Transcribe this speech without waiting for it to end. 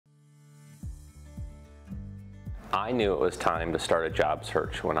I knew it was time to start a job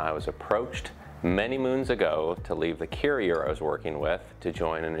search when I was approached many moons ago to leave the carrier I was working with to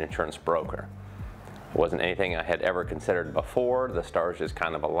join an insurance broker. It wasn't anything I had ever considered before. The stars just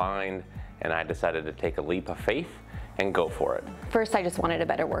kind of aligned, and I decided to take a leap of faith and go for it. First, I just wanted a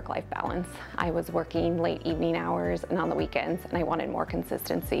better work-life balance. I was working late evening hours and on the weekends, and I wanted more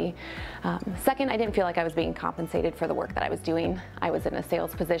consistency. Second, I didn't feel like I was being compensated for the work that I was doing. I was in a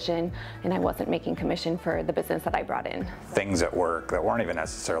sales position, and I wasn't making commission for the business that I brought in. Things at work that weren't even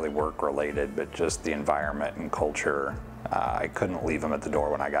necessarily work-related, but just the environment and culture. I couldn't leave them at the door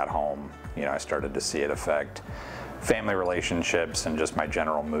when I got home. You know, I started to see it affect family relationships and just my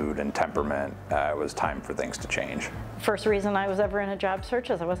general mood and temperament. It was time for things to change. First reason I was ever in a job search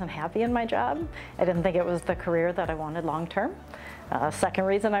is I wasn't happy in my job. I didn't think it was the career that I wanted long term. Second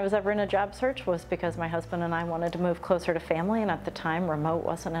reason I was ever in a job search was because my husband and I wanted to move closer to family, and at the time remote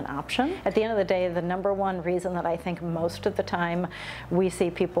wasn't an option. At the end of the day, the number one reason that I think most of the time we see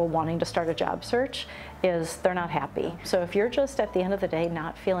people wanting to start a job search is they're not happy. So if you're just at the end of the day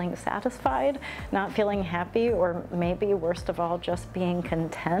not feeling satisfied, not feeling happy, or maybe worst of all just being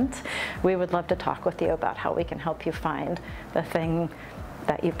content, we would love to talk with you about how we can help you find the thing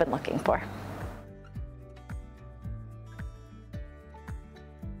that you've been looking for.